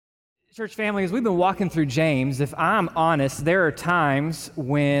Church family, as we've been walking through James, if I'm honest, there are times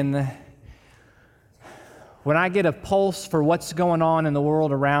when I get a pulse for what's going on in the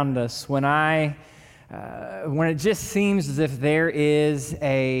world around us, when it just seems as if there is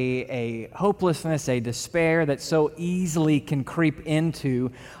a hopelessness, a despair that so easily can creep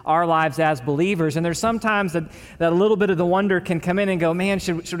into our lives as believers. And there's sometimes that a little bit of the wonder can come in and go, man,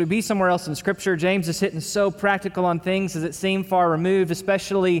 should we be somewhere else in Scripture? James is hitting so practical on things as it seem far removed,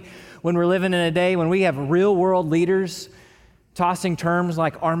 especially when we're living in a day when we have real-world leaders tossing terms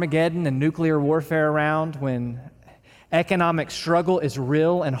like Armageddon and nuclear warfare around, when economic struggle is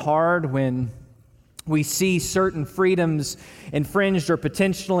real and hard, when we see certain freedoms infringed or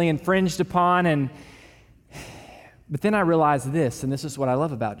potentially infringed upon. But then I realized this, and this is what I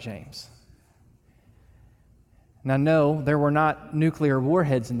love about James. Now, no, there were not nuclear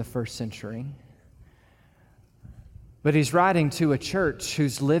warheads in the first century, but he's writing to a church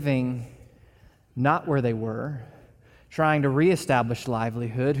who's living not where they were, trying to reestablish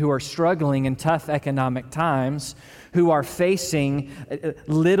livelihood, who are struggling in tough economic times, who are facing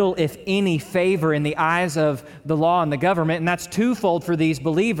little, if any, favor in the eyes of the law and the government. And that's twofold for these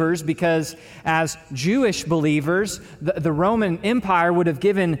believers, because as Jewish believers, the Roman Empire would have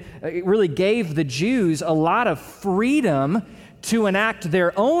really gave the Jews a lot of freedom to enact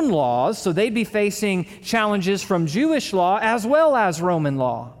their own laws, so they'd be facing challenges from Jewish law as well as Roman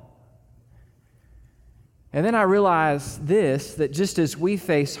law. And then I realized this, that just as we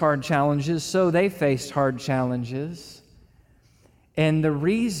face hard challenges, so they faced hard challenges. And the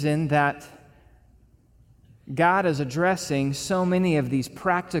reason that God is addressing so many of these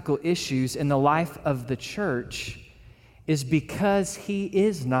practical issues in the life of the church is because He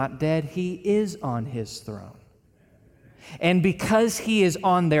is not dead, He is on His throne. And because He is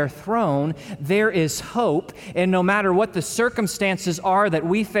on their throne, there is hope. And no matter what the circumstances are that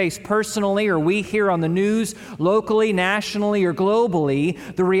we face personally or we hear on the news, locally, nationally, or globally,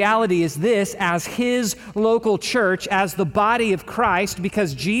 the reality is this: as His local church, as the body of Christ,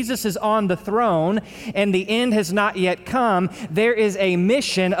 because Jesus is on the throne and the end has not yet come, there is a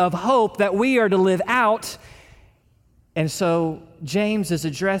mission of hope that we are to live out. And so James is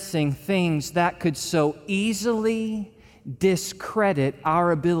addressing things that could so easily discredit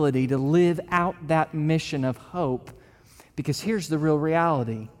our ability to live out that mission of hope. Because here's the real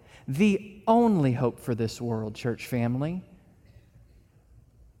reality. The only hope for this world, church family,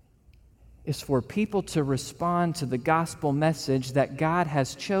 is for people to respond to the gospel message that God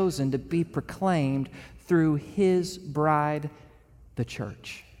has chosen to be proclaimed through His bride, the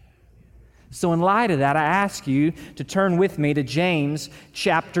church. So in light of that, I ask you to turn with me to James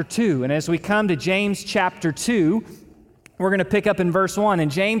chapter 2. And as we come to James chapter 2, we're going to pick up in verse 1, and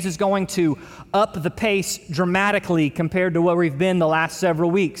James is going to up the pace dramatically compared to where we've been the last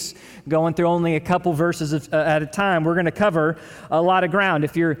several weeks, going through only a couple verses at a time. We're going to cover a lot of ground.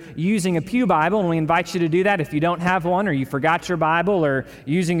 If you're using a pew Bible, and we invite you to do that, if you don't have one or you forgot your Bible or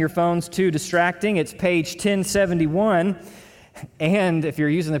using your phone's too distracting, it's page 1071. And if you're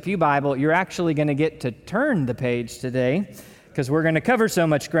using the pew Bible, you're actually going to get to turn the page today because we're going to cover so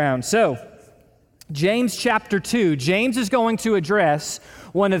much ground. So, James chapter 2, James is going to address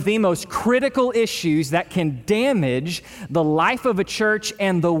one of the most critical issues that can damage the life of a church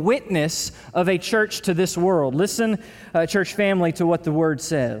and the witness of a church to this world. Listen, church family, to what the Word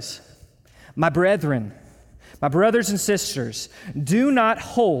says. My brethren, my brothers and sisters, do not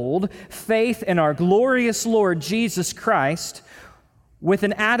hold faith in our glorious Lord Jesus Christ with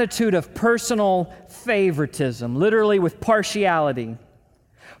an attitude of personal favoritism, literally with partiality.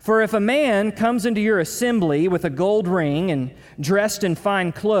 For if a man comes into your assembly with a gold ring and dressed in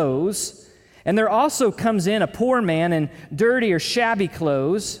fine clothes, and there also comes in a poor man in dirty or shabby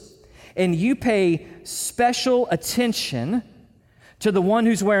clothes, and you pay special attention to the one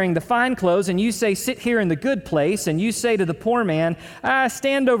who's wearing the fine clothes, and you say, sit here in the good place, and you say to the poor man,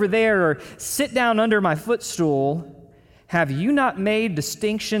 stand over there, or sit down under my footstool, have you not made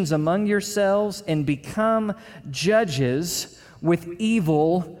distinctions among yourselves and become judges with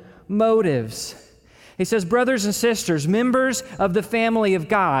evil motives? He says, brothers and sisters, members of the family of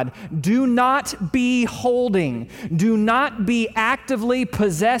God, do not be holding, do not be actively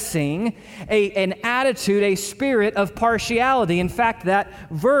possessing an attitude, a spirit of partiality. In fact, that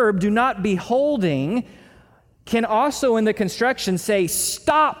verb, do not be holding, can also in the construction say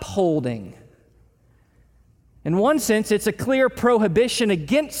stop holding. In one sense, it's a clear prohibition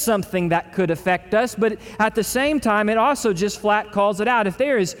against something that could affect us, but at the same time, it also just flat calls it out. If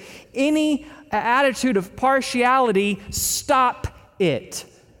there is any attitude of partiality, stop it.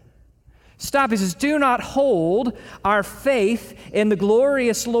 Stop. He says, do not hold our faith in the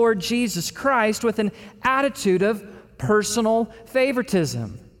glorious Lord Jesus Christ with an attitude of personal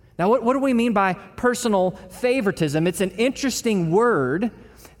favoritism. Now, what do we mean by personal favoritism? It's an interesting word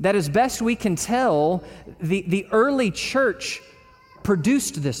that, as best we can tell, the early church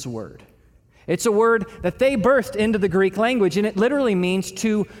produced this word. It's a word that they birthed into the Greek language, and it literally means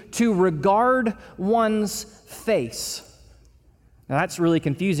to regard one's face. Now, that's really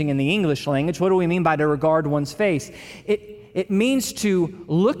confusing in the English language. What do we mean by to regard one's face? It means to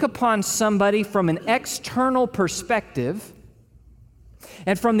look upon somebody from an external perspective,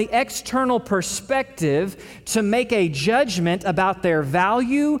 and from the external perspective to make a judgment about their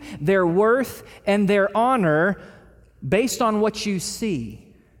value, their worth, and their honor based on what you see.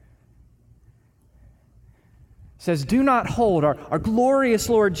 It says, do not hold our glorious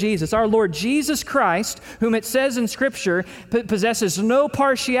Lord Jesus, our Lord Jesus Christ, whom it says in Scripture possesses no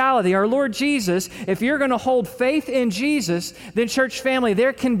partiality. Our Lord Jesus, if you're going to hold faith in Jesus, then church family,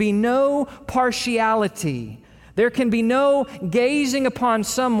 there can be no partiality. There can be no gazing upon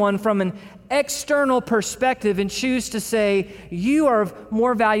someone from an external perspective and choose to say, you are of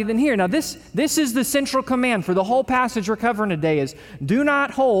more value than here. Now, this is the central command for the whole passage we're covering today is, do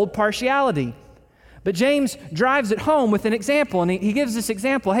not hold partiality. But James drives it home with an example, and he gives this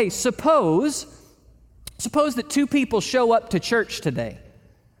example. Hey, suppose that two people show up to church today.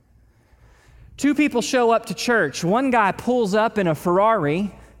 Two people show up to church. One guy pulls up in a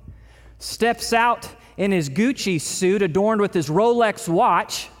Ferrari, steps out in his Gucci suit adorned with his Rolex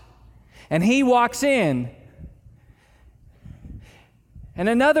watch, and he walks in. And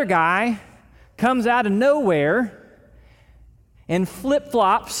another guy comes out of nowhere in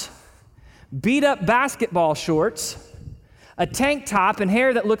flip-flops, beat-up basketball shorts, a tank top, and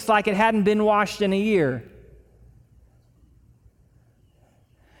hair that looks like it hadn't been washed in a year.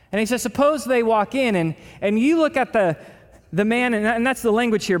 And he says, suppose they walk in, and you look at the man, and that's the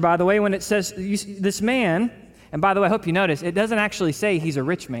language here, by the way, when it says this man, and by the way, I hope you notice, it doesn't actually say he's a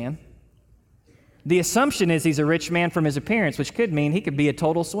rich man. The assumption is he's a rich man from his appearance, which could mean he could be a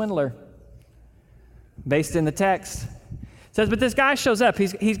total swindler, based in the text. It says, but this guy shows up.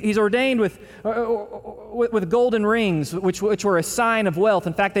 He's ordained with golden rings, which were a sign of wealth.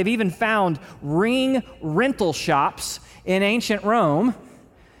 In fact, they've even found ring rental shops in ancient Rome,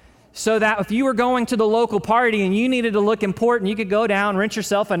 so that if you were going to the local party and you needed to look important, you could go down, rent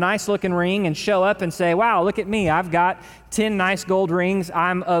yourself a nice-looking ring, and show up and say, wow, look at me. I've got 10 nice gold rings.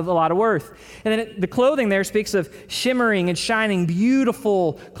 I'm of a lot of worth. And then the clothing there speaks of shimmering and shining,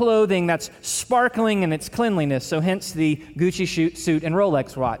 beautiful clothing that's sparkling in its cleanliness. So hence the Gucci suit and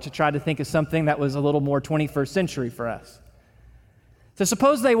Rolex watch. I tried to think of something that was a little more 21st century for us. So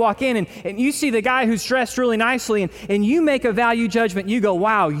suppose they walk in and you see the guy who's dressed really nicely and you make a value judgment. You go,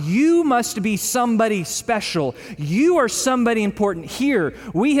 wow, you must be somebody special. You are somebody important. Here,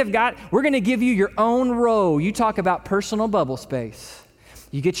 we're going to give you your own row. You talk about personal bubble space.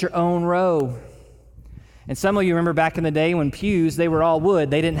 You get your own row. And some of you remember back in the day when pews, they were all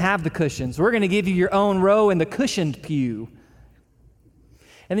wood. They didn't have the cushions. We're going to give you your own row in the cushioned pew.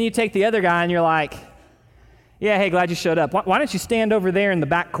 And then you take the other guy and you're like, yeah, hey, glad you showed up. Why don't you stand over there in the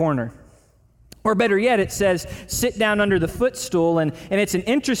back corner? Or better yet, it says, sit down under the footstool. And it's an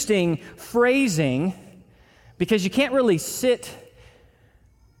interesting phrasing because you can't really sit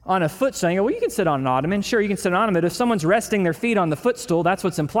on a footstool. You go, well, you can sit on an ottoman. Sure, you can sit on an ottoman. But if someone's resting their feet on the footstool, that's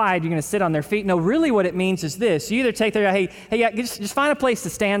what's implied. You're going to sit on their feet. No, really what it means is this. You either take their, hey, yeah, just find a place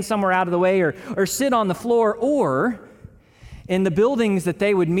to stand somewhere out of the way or sit on the floor. Or in the buildings that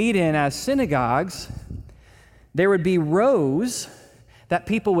they would meet in as synagogues, there would be rows that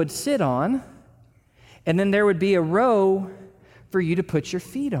people would sit on, and then there would be a row for you to put your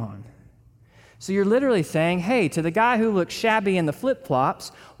feet on. So you're literally saying, hey, to the guy who looks shabby in the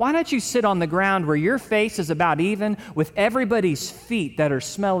flip-flops, why don't you sit on the ground where your face is about even with everybody's feet that are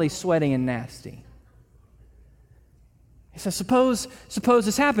smelly, sweaty, and nasty? He says, suppose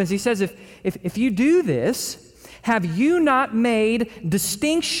this happens. He says, if you do this, have you not made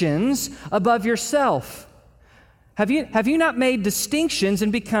distinctions above yourself? Have you not made distinctions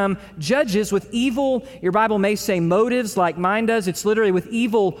and become judges with evil, your Bible may say motives like mine does, it's literally with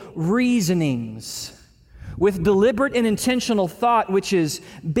evil reasonings, with deliberate and intentional thought which is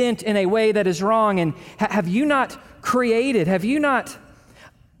bent in a way that is wrong? And have you not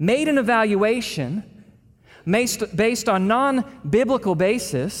made an evaluation based on non-biblical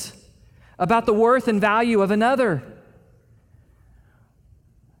basis about the worth and value of another?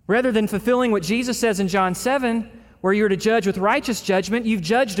 Rather than fulfilling what Jesus says in John 7, where you're to judge with righteous judgment, you've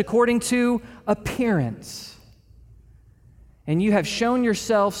judged according to appearance. and you have shown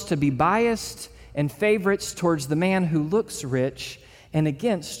yourselves to be biased and favorites towards the man who looks rich and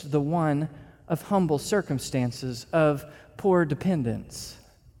against the one of humble circumstances, of poor dependence.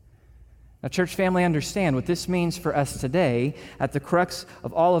 Now, church family, understand what this means for us today. At the crux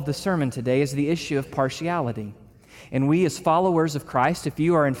of all of the sermon today is the issue of partiality. And we as followers of Christ, if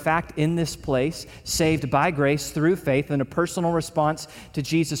you are in fact in this place, saved by grace through faith and a personal response to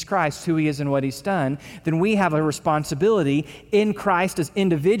Jesus Christ, who He is and what He's done, then we have a responsibility in Christ as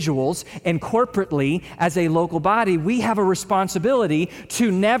individuals and corporately as a local body. We have a responsibility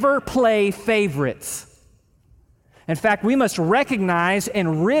to never play favorites. In fact, we must recognize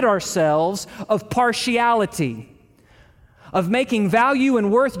and rid ourselves of partiality, of making value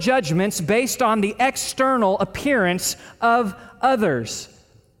and worth judgments based on the external appearance of others.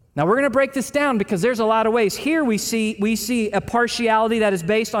 Now, we're going to break this down because there's a lot of ways. Here we see a partiality that is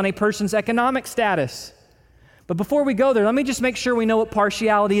based on a person's economic status. But before we go there, let me just make sure we know what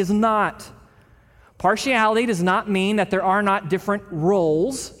partiality is not. Partiality does not mean that there are not different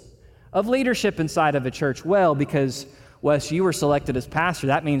roles of leadership inside of a church. Well, because, Wes, you were selected as pastor,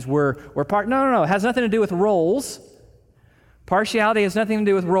 that means we're part. No. It has nothing to do with roles. Partiality has nothing to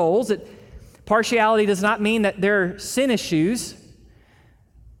do with roles. Partiality does not mean that there are sin issues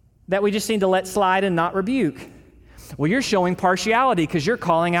that we just need to let slide and not rebuke. Well, you're showing partiality because you're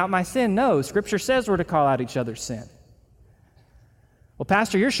calling out my sin. No, Scripture says we're to call out each other's sin. Well,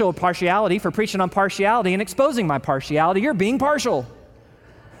 Pastor, you're showing partiality for preaching on partiality and exposing my partiality. You're being partial.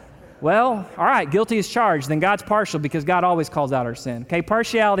 Well, all right, guilty as charged. Then God's partial because God always calls out our sin. Okay,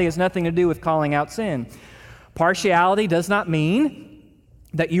 partiality has nothing to do with calling out sin. Partiality does not mean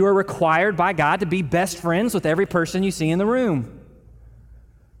that you are required by God to be best friends with every person you see in the room.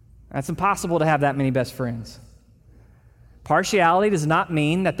 That's impossible to have that many best friends. Partiality does not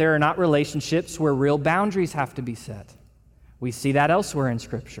mean that there are not relationships where real boundaries have to be set. We see that elsewhere in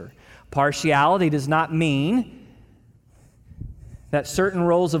Scripture. Partiality does not mean that certain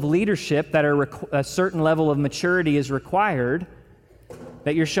roles of leadership that are a certain level of maturity is required,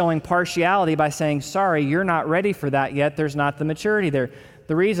 that you're showing partiality by saying, sorry, you're not ready for that yet. There's not the maturity there.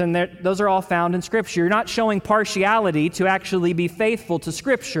 The reason that those are all found in Scripture. You're not showing partiality to actually be faithful to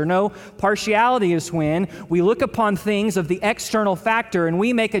Scripture. No, partiality is when we look upon things of the external factor and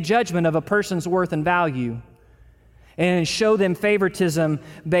we make a judgment of a person's worth and value and show them favoritism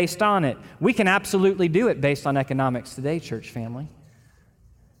based on it. We can absolutely do it based on economics today, church family.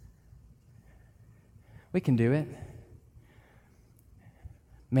 We can do it.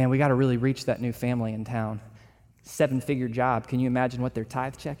 Man, we got to really reach that new family in town. 7-figure job. Can you imagine what their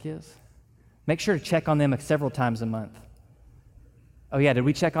tithe check is? Make sure to check on them several times a month. Oh yeah, did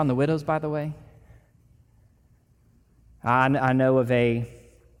we check on the widows, by the way? I know of a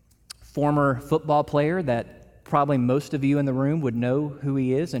former football player that probably most of you in the room would know who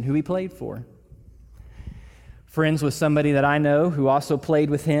he is and who he played for. Friends with somebody that I know who also played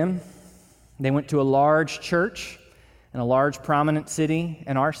with him. They went to a large church in a large prominent city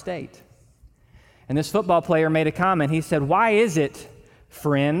in our state. And this football player made a comment. He said, why is it,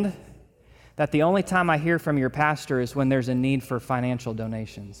 friend, that the only time I hear from your pastor is when there's a need for financial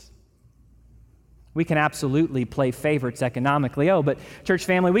donations? We can absolutely play favorites economically. Oh, but church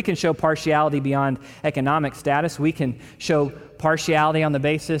family, we can show partiality beyond economic status. We can show partiality on the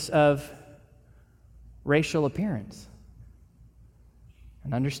basis of racial appearance.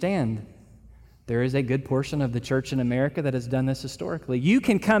 And understand, there is a good portion of the church in America that has done this historically. You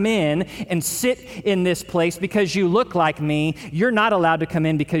can come in and sit in this place because you look like me. You're not allowed to come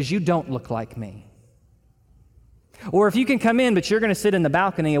in because you don't look like me. Or if you can come in, but you're going to sit in the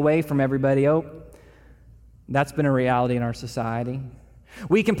balcony away from everybody, oh, that's been a reality in our society.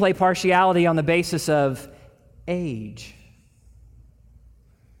 We can play partiality on the basis of age.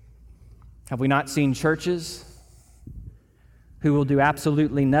 Have we not seen churches who will do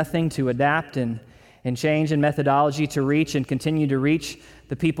absolutely nothing to adapt and change in methodology to reach and continue to reach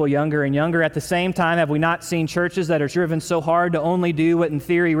the people younger and younger? At the same time, have we not seen churches that are driven so hard to only do what in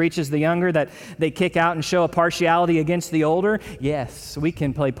theory reaches the younger that they kick out and show a partiality against the older? Yes, we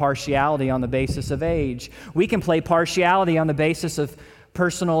can play partiality on the basis of age. We can play partiality on the basis of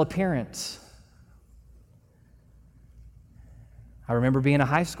personal appearance. I remember being a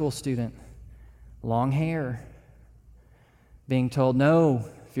high school student, long hair, being told, no,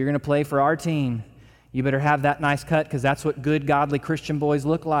 if you're going to play for our team, you better have that nice cut because that's what good, godly Christian boys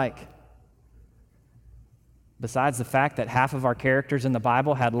look like. Besides the fact that half of our characters in the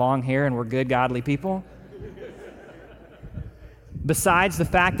Bible had long hair and were good, godly people. Besides the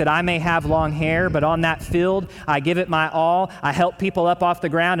fact that I may have long hair, but on that field, I give it my all. I help people up off the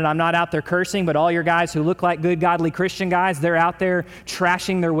ground, and I'm not out there cursing, but all your guys who look like good, godly Christian guys, they're out there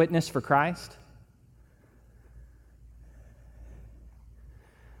trashing their witness for Christ.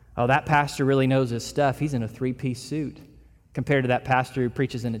 Oh, that pastor really knows his stuff. He's in a 3-piece suit compared to that pastor who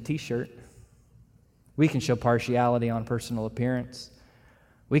preaches in a T-shirt. We can show partiality on personal appearance.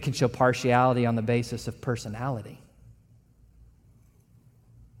 We can show partiality on the basis of personality.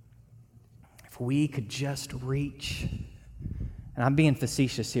 If we could just reach, and I'm being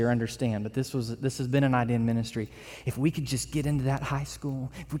facetious here, understand, but this has been an idea in ministry. If we could just get into that high school,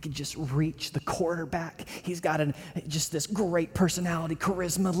 if we could just reach the quarterback, he's got just this great personality,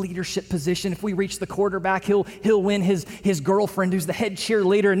 charisma, leadership position. If we reach the quarterback, he'll win his girlfriend who's the head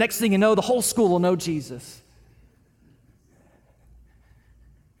cheerleader, and next thing you know, the whole school will know Jesus.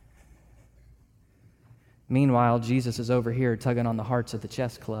 Meanwhile, Jesus is over here tugging on the hearts of the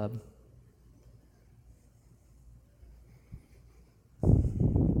chess club.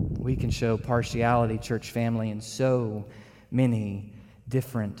 We can show partiality, church family, in so many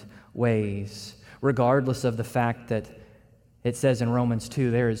different ways, regardless of the fact that it says in Romans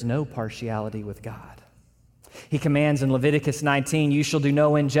 2, there is no partiality with God. He commands in Leviticus 19, you shall do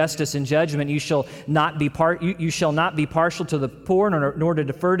no injustice in judgment. You shall not be partial to the poor, nor to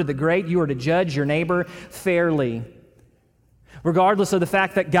defer to the great. You are to judge your neighbor fairly. Regardless of the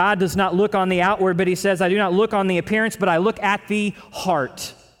fact that God does not look on the outward, but he says, I do not look on the appearance, but I look at the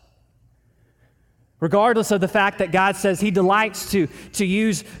heart. Regardless of the fact that God says he delights to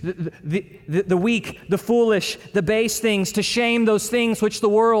use the weak, the foolish, the base things to shame those things which the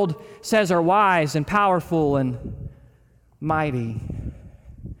world says are wise and powerful and mighty.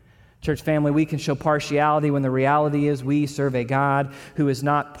 Church family, we can show partiality when the reality is we serve a God who is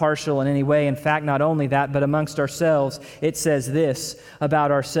not partial in any way. In fact, not only that, but amongst ourselves, it says this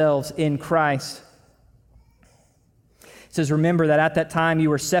about ourselves in Christ. It says, remember that at that time you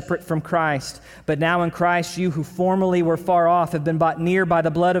were separate from Christ, but now in Christ you who formerly were far off have been brought near by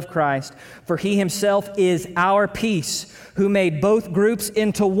the blood of Christ. For he himself is our peace, who made both groups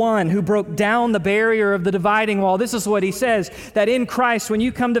into one, who broke down the barrier of the dividing wall. This is what he says, that in Christ, when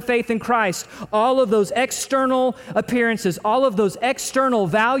you come to faith in Christ, all of those external appearances, all of those external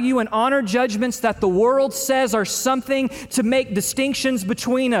value and honor judgments that the world says are something to make distinctions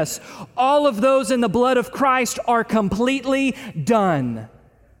between us, all of those in the blood of Christ are completely done.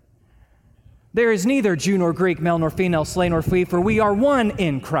 There is neither Jew nor Greek, male nor female, slave nor free, for we are one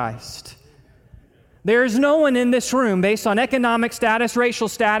in Christ. There is no one in this room, based on economic status, racial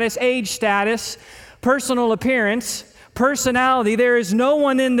status, age status, personal appearance, personality, there is no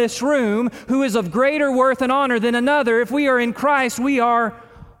one in this room who is of greater worth and honor than another. If we are in Christ, we are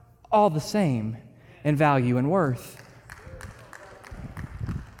all the same in value and worth.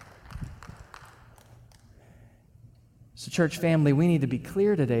 So church family, we need to be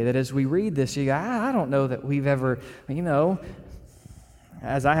clear today that as we read this, you go, I don't know that we've ever,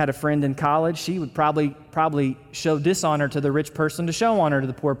 as I had a friend in college, she would probably show dishonor to the rich person to show honor to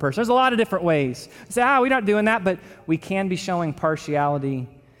the poor person. There's a lot of different ways. You say, we're not doing that, but we can be showing partiality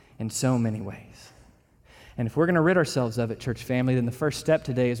in so many ways. And if we're going to rid ourselves of it, church family, then the first step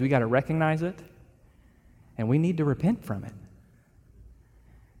today is we got to recognize it, and we need to repent from it.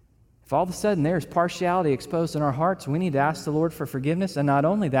 If all of a sudden there's partiality exposed in our hearts, we need to ask the Lord for forgiveness. And not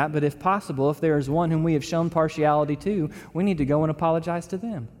only that, but if possible, if there is one whom we have shown partiality to, we need to go and apologize to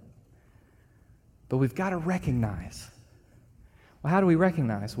them. But we've got to recognize. Well, how do we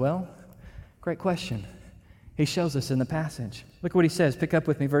recognize? Well, great question. He shows us in the passage. Look what he says. Pick up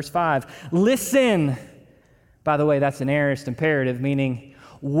with me, verse 5. Listen. By the way, that's an aorist imperative, meaning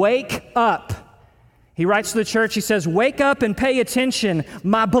wake up. He writes to the church, he says, wake up and pay attention,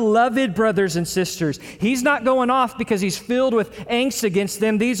 my beloved brothers and sisters. He's not going off because he's filled with angst against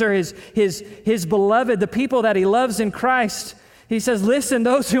them. These are his beloved, the people that he loves in Christ. He says, listen,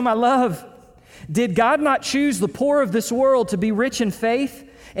 those whom I love. Did God not choose the poor of this world to be rich in faith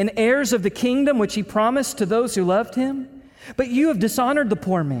and heirs of the kingdom which he promised to those who loved him? But you have dishonored the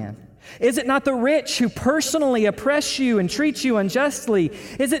poor man. Is it not the rich who personally oppress you and treat you unjustly?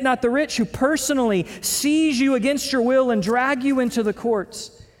 Is it not the rich who personally seize you against your will and drag you into the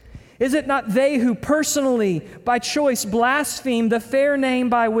courts? Is it not they who personally, by choice, blaspheme the fair name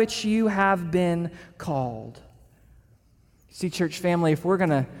by which you have been called? See, church family, if we're going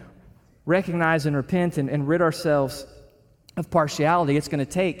to recognize and repent and rid ourselves of partiality, it's going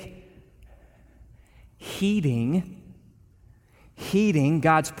to take heeding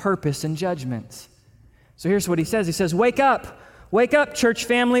God's purpose and judgments. So here's what he says. He says, wake up, church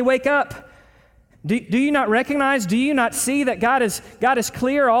family, wake up. Do you not recognize, do you not see that God is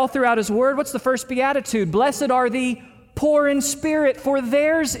clear all throughout His Word? What's the first beatitude? Blessed are the poor in spirit, for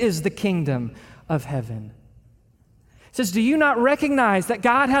theirs is the kingdom of heaven. It says, do you not recognize that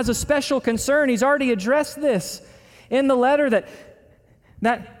God has a special concern? He's already addressed this in the letter,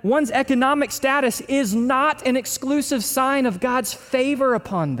 that one's economic status is not an exclusive sign of God's favor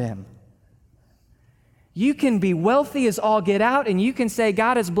upon them. You can be wealthy as all get out, and you can say,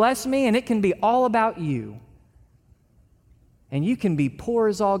 God has blessed me, and it can be all about you. And you can be poor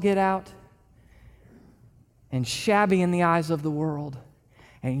as all get out and shabby in the eyes of the world,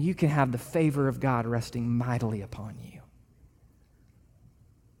 and you can have the favor of God resting mightily upon you.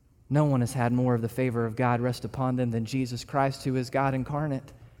 No one has had more of the favor of God rest upon them than Jesus Christ, who is God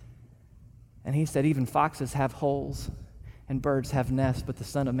incarnate. And He said, even foxes have holes and birds have nests, but the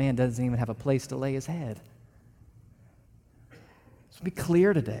Son of Man doesn't even have a place to lay His head. Let's be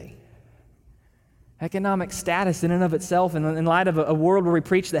clear today. Economic status in and of itself, in light of a world where we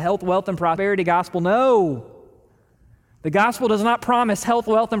preach the health, wealth, and prosperity gospel, no. The gospel does not promise health,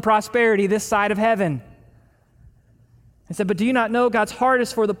 wealth, and prosperity this side of heaven. He said, but do you not know God's heart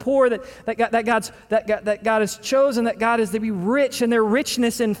is for the poor, that God has chosen, that God is to be rich, and their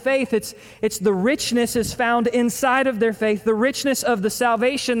richness in faith, it's the richness is found inside of their faith, the richness of the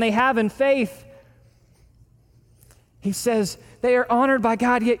salvation they have in faith. He says, they are honored by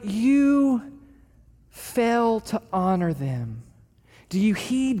God, yet you fail to honor them. Do you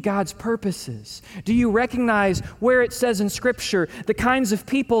heed God's purposes? Do you recognize where it says in Scripture the kinds of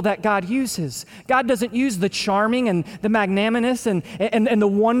people that God uses? God doesn't use the charming and the magnanimous and the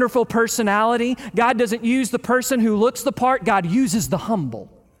wonderful personality. God doesn't use the person who looks the part. God uses the humble.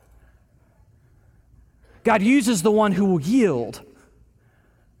 God uses the one who will yield.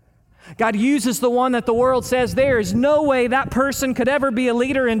 God uses the one that the world says there is no way that person could ever be a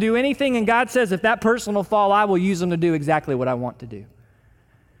leader and do anything. And God says, if that person will fall, I will use them to do exactly what I want to do.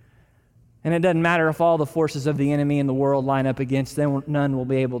 And it doesn't matter if all the forces of the enemy in the world line up against them, none will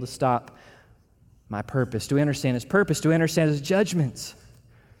be able to stop my purpose. Do we understand His purpose? Do we understand His judgments?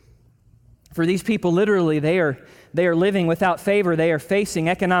 For these people, literally, they are living without favor. They are facing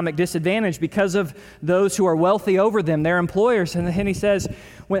economic disadvantage because of those who are wealthy over them, their employers. And He says,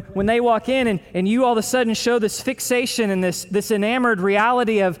 when they walk in and you all of a sudden show this fixation and this enamored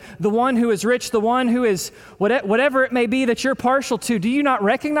reality of the one who is rich, the one who is whatever it may be that you're partial to, do you not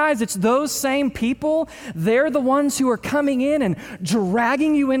recognize it's those same people? They're the ones who are coming in and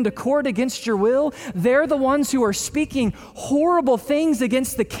dragging you into court against your will. They're the ones who are speaking horrible things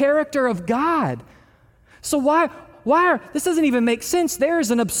against the character of God. So why this doesn't even make sense. There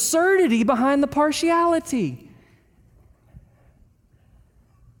is an absurdity behind the partiality.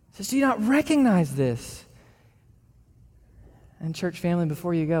 It says, do you not recognize this? And church family,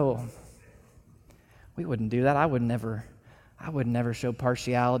 before you go, we wouldn't do that. I would never show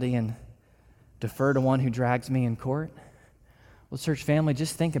partiality and defer to one who drags me in court. Well, church family,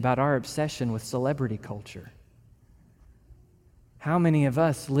 just think about our obsession with celebrity culture. How many of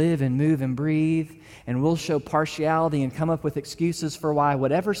us live and move and breathe and will show partiality and come up with excuses for why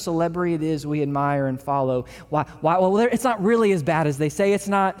whatever celebrity it is we admire and follow, why well, it's not really as bad as they say. It's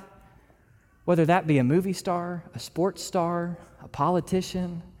not, whether that be a movie star, a sports star, a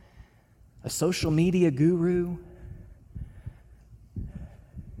politician, a social media guru.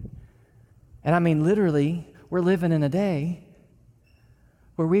 And I mean, literally, we're living in a day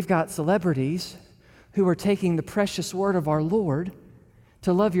where we've got celebrities who are taking the precious word of our Lord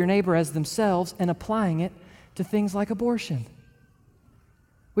to love your neighbor as themselves and applying it to things like abortion.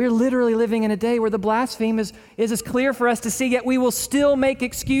 We're literally living in a day where the blaspheme is as clear for us to see, yet we will still make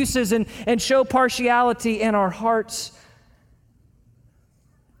excuses and show partiality in our hearts.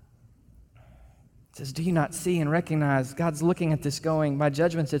 It says, do you not see and recognize? God's looking at this going, my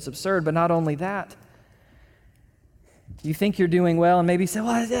judgments, it's absurd, but not only that. You think you're doing well and maybe say,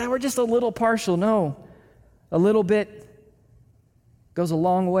 well, yeah, we're just a little partial. No, a little bit goes a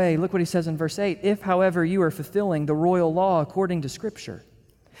long way. Look what He says in verse 8. If, however, you are fulfilling the royal law according to Scripture,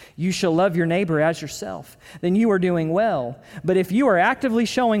 you shall love your neighbor as yourself, then you are doing well. But if you are actively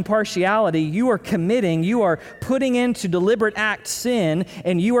showing partiality, you are putting into deliberate act sin,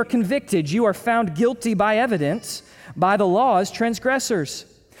 and you are convicted. You are found guilty by evidence, by the law as transgressors.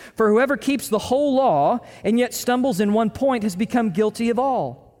 For whoever keeps the whole law and yet stumbles in one point has become guilty of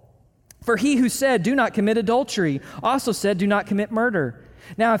all. For he who said, do not commit adultery, also said, do not commit murder.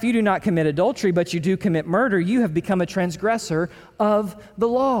 Now, if you do not commit adultery, but you do commit murder, you have become a transgressor of the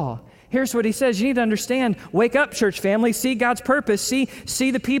law. Here's what he says. You need to understand, wake up, church family. See God's purpose. See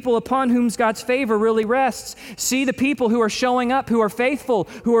the people upon whom God's favor really rests. See the people who are showing up, who are faithful,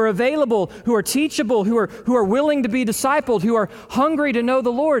 who are available, who are teachable, who are willing to be discipled, who are hungry to know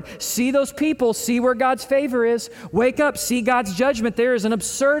the Lord. See those people. See where God's favor is. Wake up. See God's judgment. There is an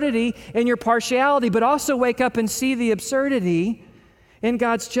absurdity in your partiality, but also wake up and see the absurdity in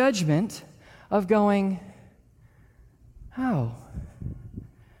God's judgment of going, oh,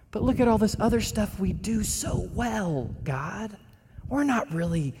 but look at all this other stuff we do so well, God. We're not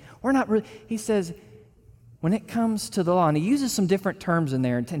really. He says, when it comes to the law, and he uses some different terms in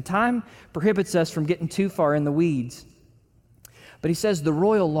there, and time prohibits us from getting too far in the weeds. But he says the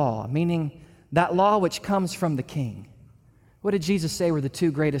royal law, meaning that law which comes from the king. What did Jesus say were the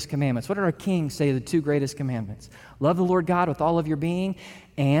two greatest commandments? What did our king say are the two greatest commandments? Love the Lord God with all of your being,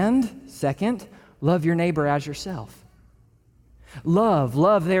 and second, love your neighbor as yourself.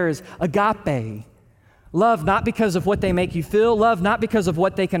 Love there is agape. Love not because of what they make you feel. Love not because of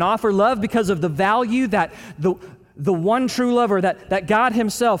what they can offer. Love because of the value that the one true lover, that God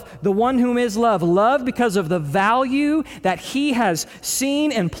himself, the one whom is love. Love because of the value that he has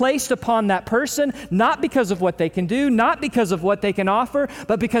seen and placed upon that person, not because of what they can do, not because of what they can offer,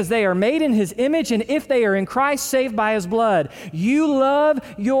 but because they are made in his image, and if they are in Christ, saved by his blood. You love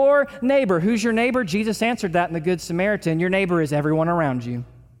your neighbor. Who's your neighbor? Jesus answered that in the Good Samaritan. Your neighbor is everyone around you.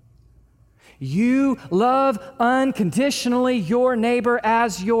 You love unconditionally your neighbor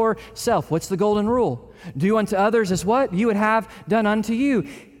as yourself. What's the golden rule? Do unto others as what you would have done unto you.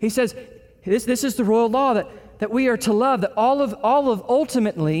 He says, this is the royal law that we are to love, that all of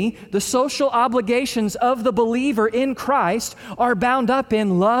ultimately the social obligations of the believer in Christ are bound up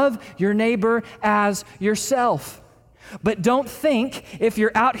in love your neighbor as yourself. But don't think if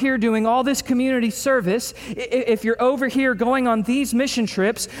you're out here doing all this community service, if you're over here going on these mission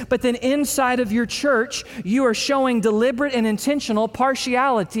trips, but then inside of your church, you are showing deliberate and intentional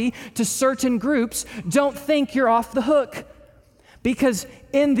partiality to certain groups, don't think you're off the hook. Because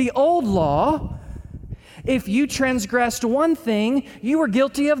in the old law, if you transgressed one thing, you were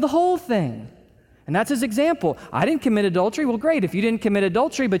guilty of the whole thing. And that's his example. I didn't commit adultery. Well, great. If you didn't commit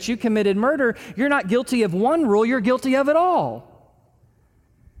adultery, but you committed murder, you're not guilty of one rule, you're guilty of it all.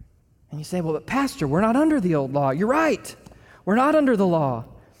 And you say, well, but Pastor, we're not under the old law. You're right. We're not under the law.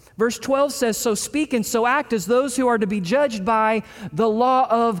 Verse 12 says, so speak and so act as those who are to be judged by the law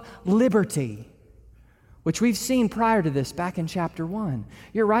of liberty, which we've seen prior to this back in chapter 1.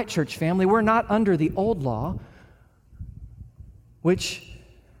 You're right, church family. We're not under the old law, which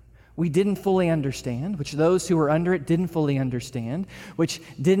we didn't fully understand, which those who were under it didn't fully understand, which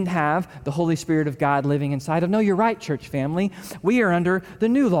didn't have the Holy Spirit of God living inside of. No, you're right, church family. We are under the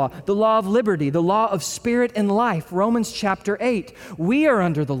new law, the law of liberty, the law of spirit and life, Romans chapter 8. We are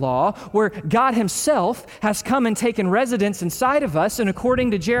under the law where God himself has come and taken residence inside of us, and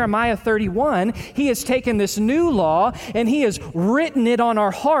according to Jeremiah 31, he has taken this new law and he has written it on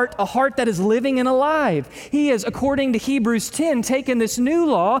our heart, a heart that is living and alive. He has, according to Hebrews 10, taken this new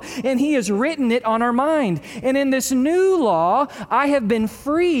law and he has written it on our mind. And in this new law, I have been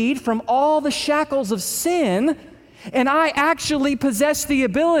freed from all the shackles of sin, and I actually possess the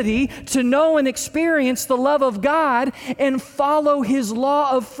ability to know and experience the love of God and follow his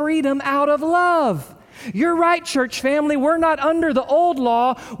law of freedom out of love. You're right, church family. We're not under the old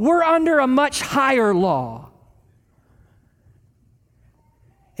law. We're under a much higher law.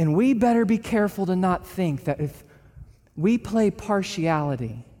 And we better be careful to not think that if we play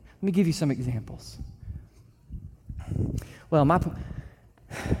partiality. Let me give you some examples. Well,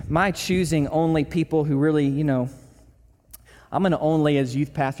 my choosing only people who really, I'm going to only, as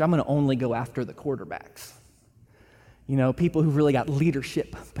youth pastor, I'm going to only go after the quarterbacks. People who've really got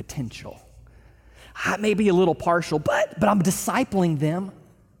leadership potential. I may be a little partial, but I'm discipling them.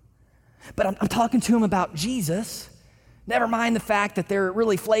 But I'm talking to them about Jesus. Never mind the fact that they're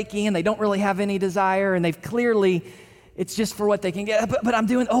really flaky and they don't really have any desire and they've clearly... It's just for what they can get. But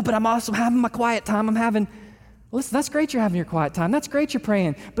I'm also having my quiet time. Listen, that's great you're having your quiet time. That's great you're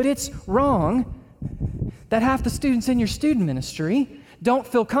praying. But it's wrong that half the students in your student ministry don't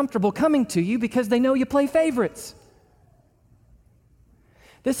feel comfortable coming to you because they know you play favorites.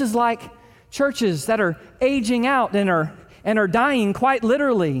 This is like churches that are aging out and are dying quite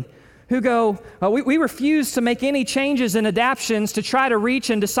literally, who go, we refuse to make any changes and adaptions to try to reach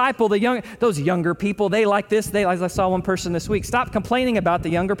and disciple those younger people. They like this. As I saw one person this week, stop complaining about the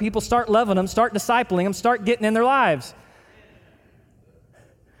younger people. Start loving them. Start discipling them. Start getting in their lives.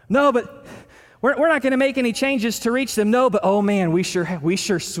 No, but we're not going to make any changes to reach them. No, but oh man, we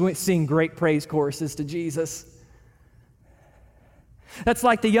sure sing great praise choruses to Jesus. That's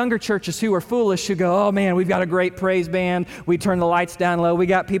like the younger churches who are foolish, who go, oh man, we've got a great praise band. We turn the lights down low. We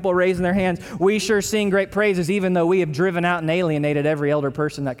got people raising their hands. We sure sing great praises, even though we have driven out and alienated every elder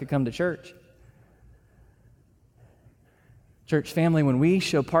person that could come to church. Church family, when we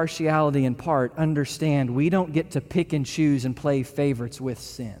show partiality in part, understand we don't get to pick and choose and play favorites with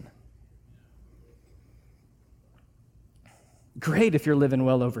sin. Great if you're living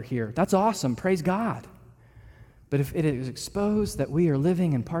well over here. That's awesome. Praise God. But if it is exposed that we are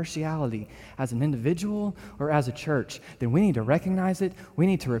living in partiality as an individual or as a church, then we need to recognize it, we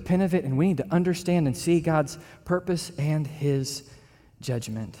need to repent of it, and we need to understand and see God's purpose and His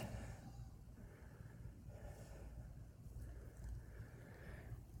judgment.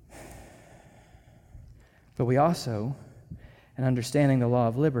 But we also, in understanding the law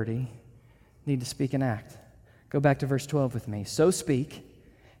of liberty, need to speak and act. Go back to verse 12 with me. So speak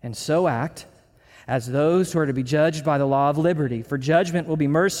and so act as those who are to be judged by the law of liberty. For judgment will be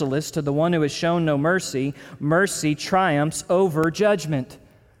merciless to the one who has shown no mercy. Mercy triumphs over judgment.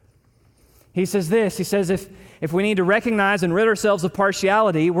 He says this, he says if we need to recognize and rid ourselves of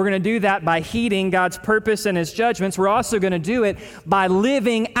partiality, we're going to do that by heeding God's purpose and His judgments. We're also going to do it by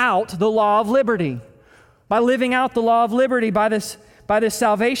living out the law of liberty. By living out the law of liberty, by this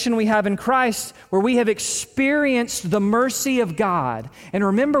salvation we have in Christ, where we have experienced the mercy of God. And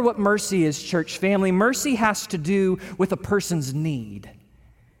remember what mercy is, church family. Mercy has to do with a person's need.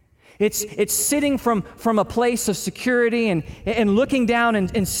 It's sitting from a place of security and looking down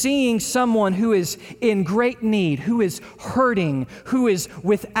and seeing someone who is in great need, who is hurting, who is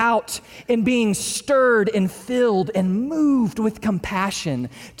without, and being stirred and filled and moved with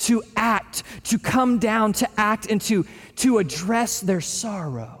compassion to act, to come down, to act, and to address their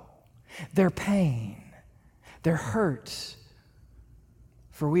sorrow, their pain, their hurt.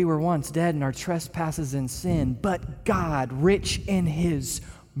 For we were once dead in our trespasses and sin, but God, rich in His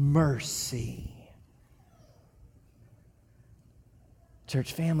mercy.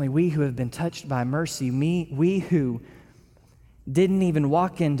 Church family, we who have been touched by mercy, we who didn't even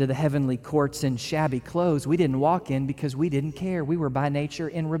walk into the heavenly courts in shabby clothes, we didn't walk in because we didn't care. We were by nature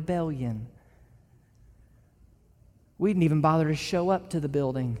in rebellion. We didn't even bother to show up to the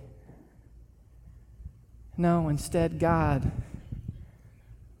building. No, instead, God,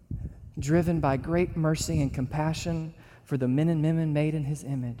 driven by great mercy and compassion for the men and women made in His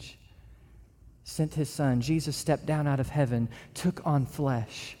image, sent His Son. Jesus stepped down out of heaven, took on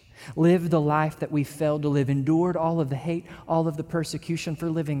flesh, lived the life that we failed to live, endured all of the hate, all of the persecution for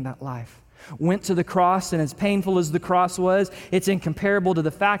living that life, went to the cross, and as painful as the cross was, it's incomparable to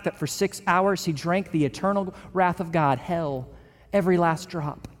the fact that for 6 hours He drank the eternal wrath of God, hell, every last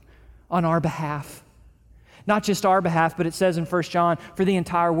drop, on our behalf. Not just our behalf, but it says in 1 John, for the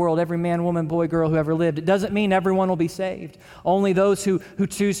entire world, every man, woman, boy, girl who ever lived. It doesn't mean everyone will be saved. Only those who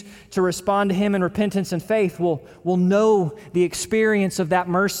choose to respond to Him in repentance and faith will know the experience of that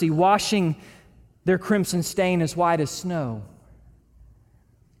mercy, washing their crimson stain as white as snow.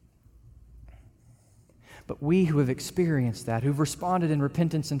 But we who have experienced that, who've responded in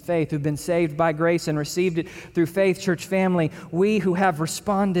repentance and faith, who've been saved by grace and received it through faith, church family, we who have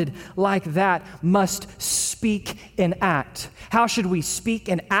responded like that must speak and act. How should we speak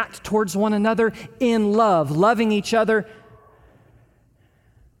and act towards one another? In love, loving each other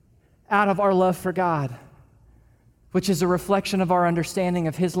out of our love for God, which is a reflection of our understanding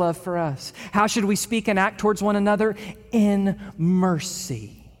of His love for us. How should we speak and act towards one another? In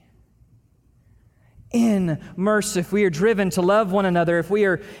mercy. In mercy. If we are driven to love one another, if we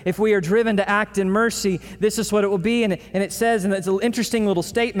are driven to act in mercy, this is what it will be. And it says, and it's an interesting little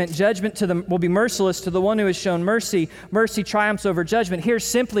statement, judgment will be merciless to the one who has shown mercy. Mercy triumphs over judgment. Here's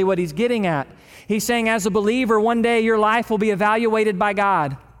simply what he's getting at. He's saying, as a believer, one day your life will be evaluated by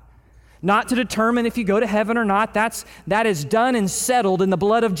God. Not to determine if you go to heaven or not. That is done and settled in the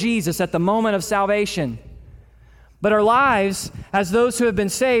blood of Jesus at the moment of salvation. But our lives, as those who have been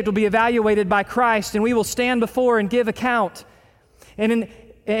saved, will be evaluated by Christ, and we will stand before and give account. And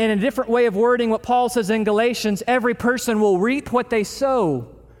in a different way of wording what Paul says in Galatians, every person will reap what they sow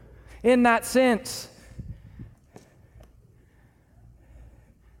in that sense.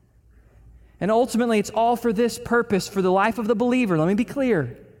 And ultimately, it's all for this purpose, for the life of the believer. Let me be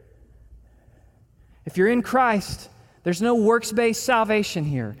clear. If you're in Christ, there's no works-based salvation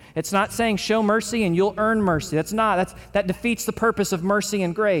here. It's not saying show mercy and you'll earn mercy. That defeats the purpose of mercy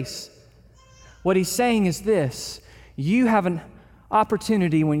and grace. What he's saying is this: you have an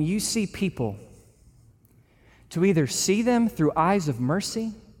opportunity when you see people to either see them through eyes of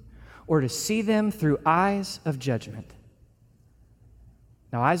mercy or to see them through eyes of judgment.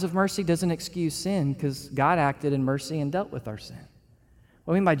 Now, eyes of mercy doesn't excuse sin because God acted in mercy and dealt with our sin.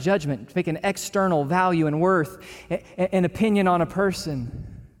 What I mean by judgment, take an external value and worth, an opinion on a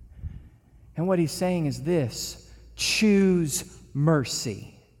person. And what he's saying is this: choose mercy.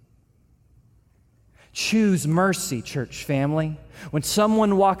 Choose mercy, church family. When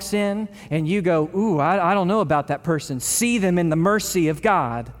someone walks in and you go, ooh, I don't know about that person, see them in the mercy of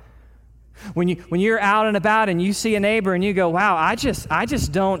God. When you're out and about and you see a neighbor and you go, wow, I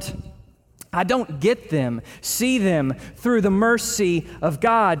don't get them. See them through the mercy of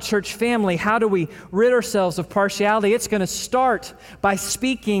God. Church family, how do we rid ourselves of partiality? It's going to start by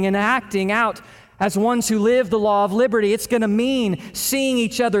speaking and acting out as ones who live the law of liberty. It's going to mean seeing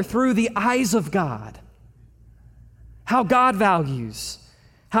each other through the eyes of God. How God values,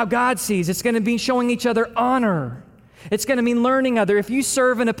 how God sees. It's going to be showing each other honor. It's going to mean learning other. If you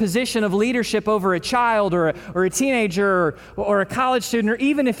serve in a position of leadership over a child or a teenager or a college student, or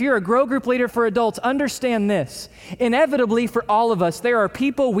even if you're a grow group leader for adults, understand this. Inevitably, for all of us, there are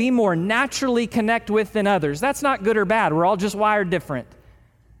people we more naturally connect with than others. That's not good or bad. We're all just wired different.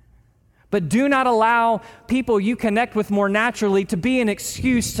 But do not allow people you connect with more naturally to be an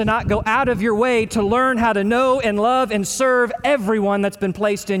excuse to not go out of your way to learn how to know and love and serve everyone that's been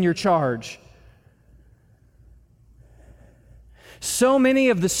placed in your charge. So many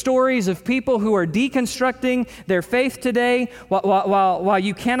of the stories of people who are deconstructing their faith today, while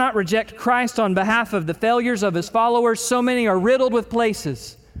you cannot reject Christ on behalf of the failures of his followers, so many are riddled with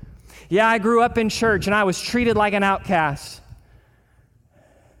places. Yeah, I grew up in church and I was treated like an outcast.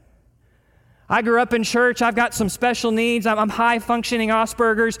 I grew up in church. I've got some special needs. I'm high-functioning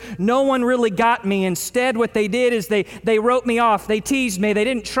Asperger's. No one really got me. Instead, what they did is they wrote me off. They teased me. They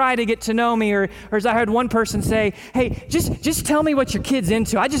didn't try to get to know me. Or as I heard one person say, hey, just tell me what your kid's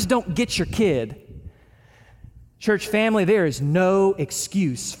into. I just don't get your kid. Church family, there is no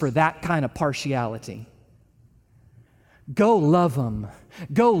excuse for that kind of partiality. Go love them.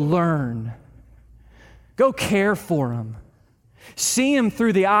 Go learn. Go care for them. See him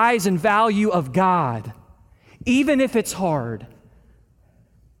through the eyes and value of God, even if it's hard.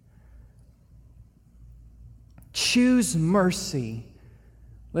 Choose mercy.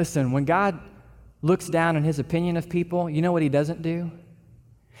 Listen, when God looks down on his opinion of people, you know what he doesn't do?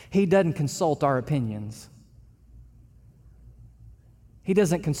 He doesn't consult our opinions. He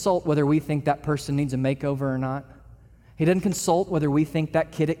doesn't consult whether we think that person needs a makeover or not. He doesn't consult whether we think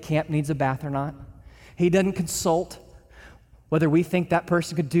that kid at camp needs a bath or not. He doesn't consult whether we think that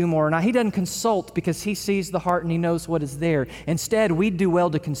person could do more or not. He doesn't consult because he sees the heart and he knows what is there. Instead, we do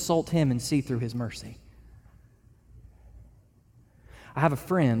well to consult him and see through his mercy. I have a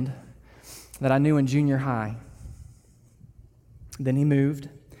friend that I knew in junior high. Then he moved.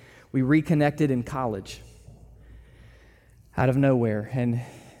 We reconnected in college out of nowhere. And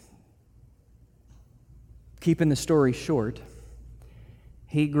keeping the story short,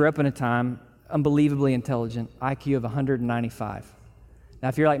 he grew up in a time unbelievably intelligent, IQ of 195. Now,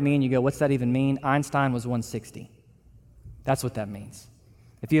 if you're like me and you go, what's that even mean? Einstein was 160. That's what that means.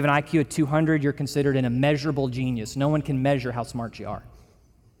 If you have an IQ of 200, you're considered an immeasurable genius. No one can measure how smart you are.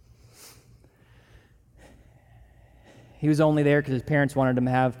 He was only there because his parents wanted him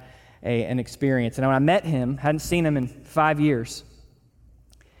to have an experience. And when I met him, hadn't seen him in 5 years,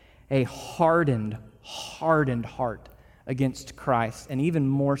 a hardened heart against Christ, and even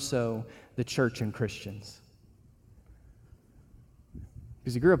more so, the church and Christians.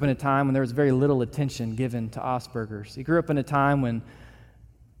 Because he grew up in a time when there was very little attention given to Asperger's. He grew up in a time when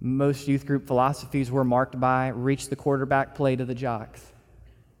most youth group philosophies were marked by reach the quarterback, play to the jocks.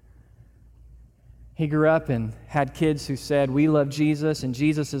 He grew up and had kids who said, we love Jesus and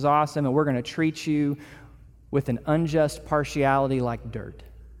Jesus is awesome and we're going to treat you with an unjust partiality like dirt.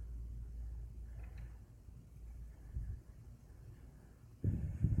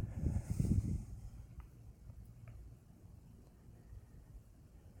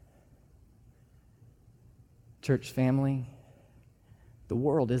 Church family, the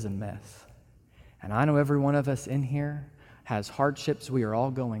world is a mess. And I know every one of us in here has hardships we are all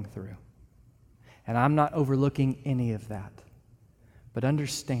going through. And I'm not overlooking any of that. But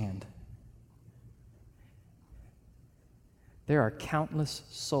understand, there are countless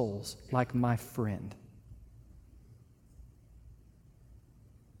souls like my friend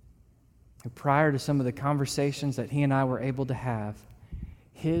who, prior to some of the conversations that he and I were able to have,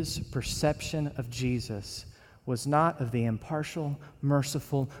 his perception of Jesus was not of the impartial,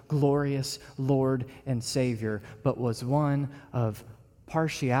 merciful, glorious Lord and Savior, but was one of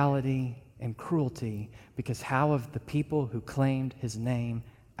partiality and cruelty, because how have the people who claimed his name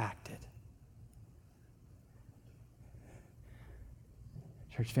acted?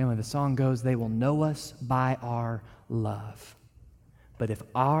 Church family, the song goes, they will know us by our love. But if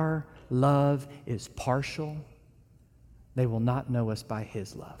our love is partial, they will not know us by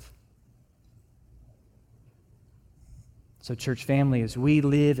his love. So, church family, as we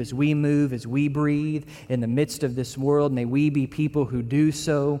live, as we move, as we breathe in the midst of this world, may we be people who do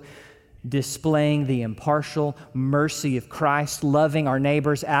so displaying the impartial mercy of Christ, loving our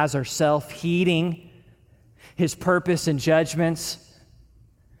neighbors as ourselves, heeding his purpose and judgments,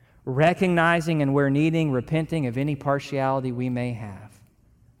 recognizing and where needing, repenting of any partiality we may have.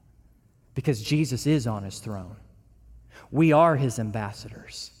 Because Jesus is on his throne. We are his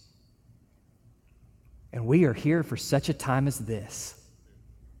ambassadors. And we are here for such a time as this.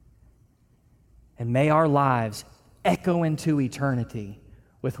 And may our lives echo into eternity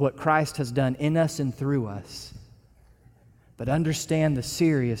with what Christ has done in us and through us. But understand the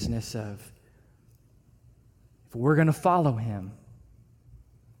seriousness of, if we're going to follow him,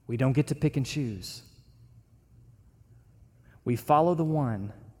 we don't get to pick and choose. We follow the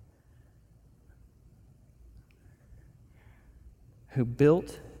one who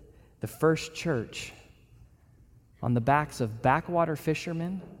built the first church on the backs of backwater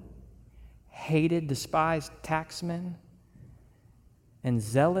fishermen, hated, despised taxmen, and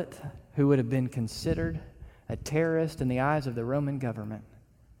zealot who would have been considered a terrorist in the eyes of the Roman government.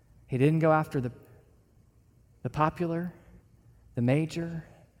 He didn't go after the popular, the major.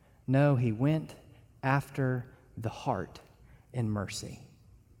 No, he went after the heart in mercy.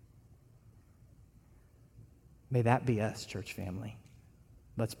 May that be us, church family.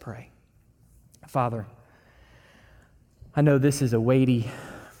 Let's pray. Father, I know this is a weighty,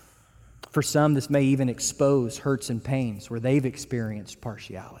 for some this may even expose hurts and pains where they've experienced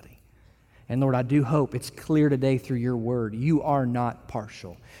partiality. And Lord, I do hope it's clear today through your word, you are not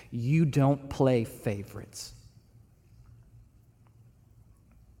partial. You don't play favorites.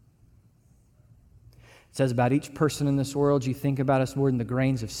 It says about each person in this world, you think about us more than the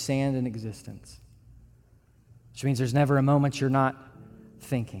grains of sand in existence. Which means there's never a moment you're not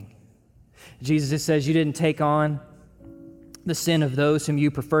thinking. Jesus, it says you didn't take on the sin of those whom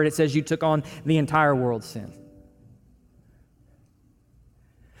you preferred. It says you took on the entire world's sin.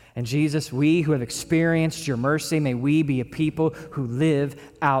 And Jesus, we who have experienced your mercy, may we be a people who live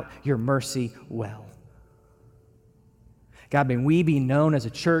out your mercy well. God, may we be known as a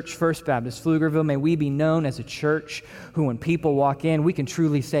church, First Baptist Pflugerville, may we be known as a church who when people walk in, we can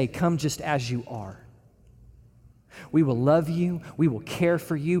truly say, come just as you are. We will love you. We will care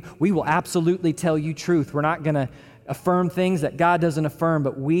for you. We will absolutely tell you truth. We're not going to affirm things that God doesn't affirm,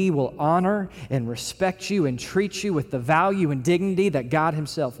 but we will honor and respect you and treat you with the value and dignity that God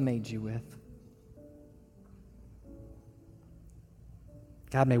himself made you with.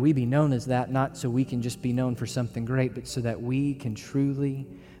 God, may we be known as that, not so we can just be known for something great, but so that we can truly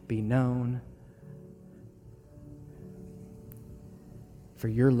be known for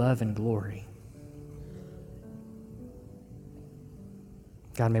your love and glory.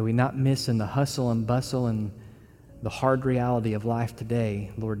 God, may we not miss in the hustle and bustle and the hard reality of life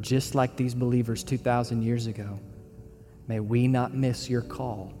today, Lord, just like these believers 2,000 years ago, may we not miss your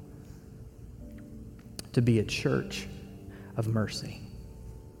call to be a church of mercy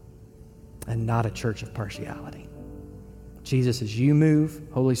and not a church of partiality. Jesus, as you move,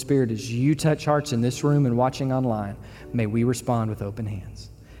 Holy Spirit, as you touch hearts in this room and watching online, may we respond with open hands.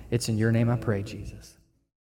 It's in your name I pray, Jesus.